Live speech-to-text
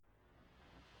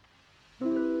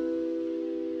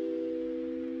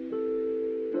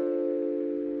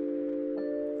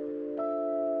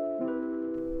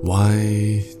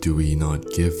Why do we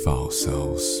not give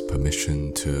ourselves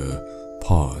permission to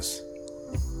pause?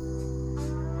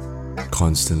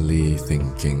 Constantly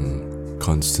thinking,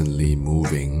 constantly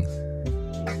moving,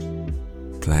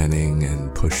 planning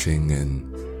and pushing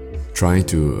and trying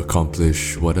to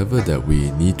accomplish whatever that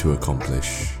we need to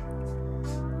accomplish,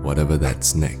 whatever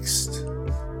that's next.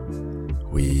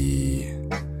 We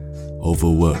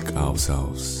overwork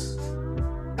ourselves.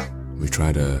 We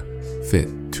try to fit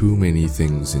too many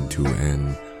things into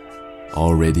an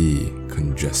already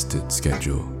congested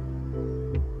schedule.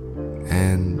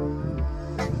 And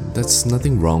that's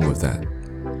nothing wrong with that.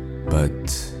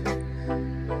 But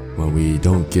when we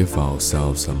don't give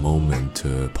ourselves a moment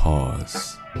to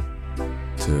pause,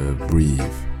 to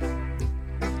breathe,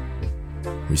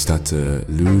 we start to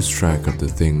lose track of the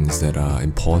things that are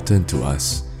important to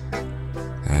us.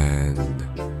 And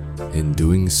in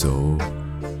doing so,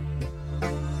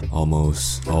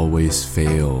 almost always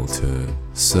fail to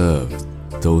serve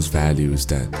those values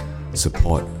that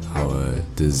support our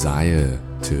desire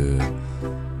to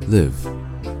live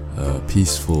a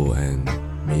peaceful and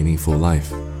meaningful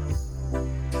life.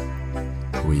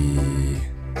 We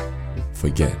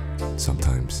forget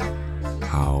sometimes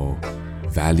how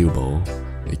valuable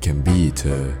it can be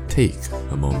to take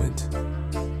a moment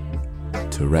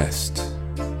to rest,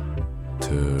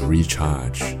 to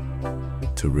recharge,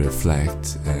 to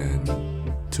reflect and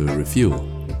to refuel,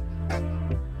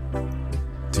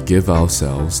 to give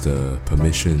ourselves the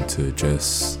permission to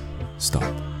just stop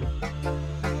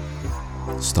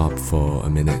for a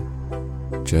minute,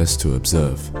 just to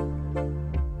observe,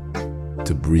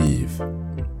 to breathe,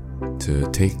 to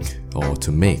take or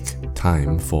to make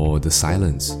time for the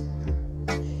silence,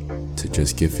 to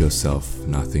just give yourself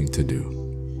nothing to do.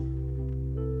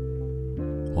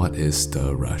 What is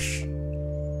the rush?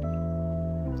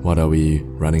 What are we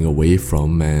running away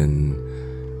from and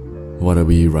what are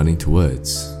we running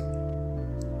towards?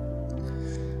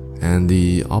 And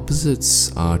the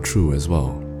opposites are true as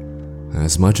well.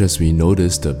 As much as we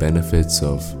notice the benefits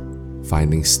of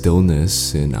finding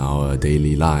stillness in our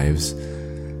daily lives,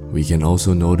 we can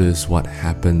also notice what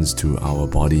happens to our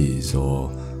bodies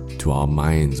or to our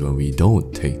minds when we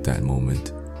don't take that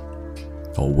moment.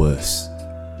 Or worse,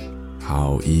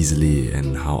 how easily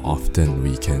and how often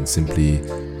we can simply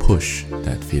push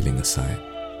that feeling aside.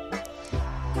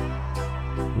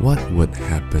 What would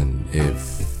happen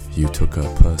if you took a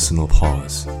personal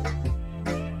pause,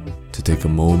 to take a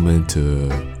moment to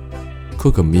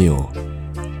cook a meal,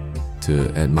 to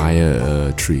admire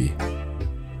a tree,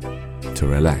 to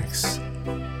relax,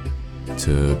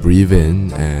 to breathe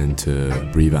in and to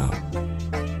breathe out?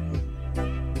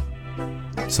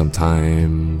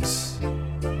 Sometimes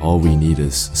all we need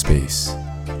is space,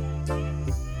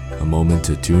 a moment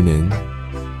to tune in,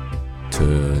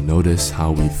 to notice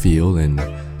how we feel and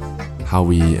how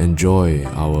we enjoy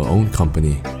our own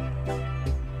company,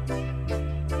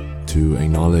 to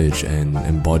acknowledge and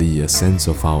embody a sense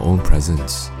of our own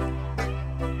presence.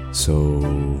 So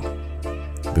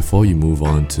before you move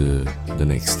on to the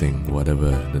next thing,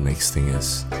 whatever the next thing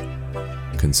is,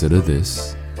 consider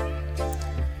this,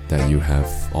 that you have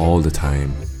all the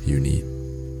time you need.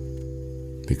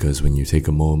 Because when you take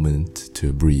a moment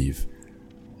to breathe,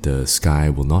 the sky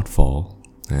will not fall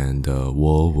and the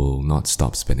world will not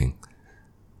stop spinning.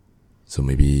 So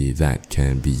maybe that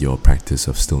can be your practice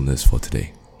of stillness for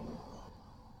today.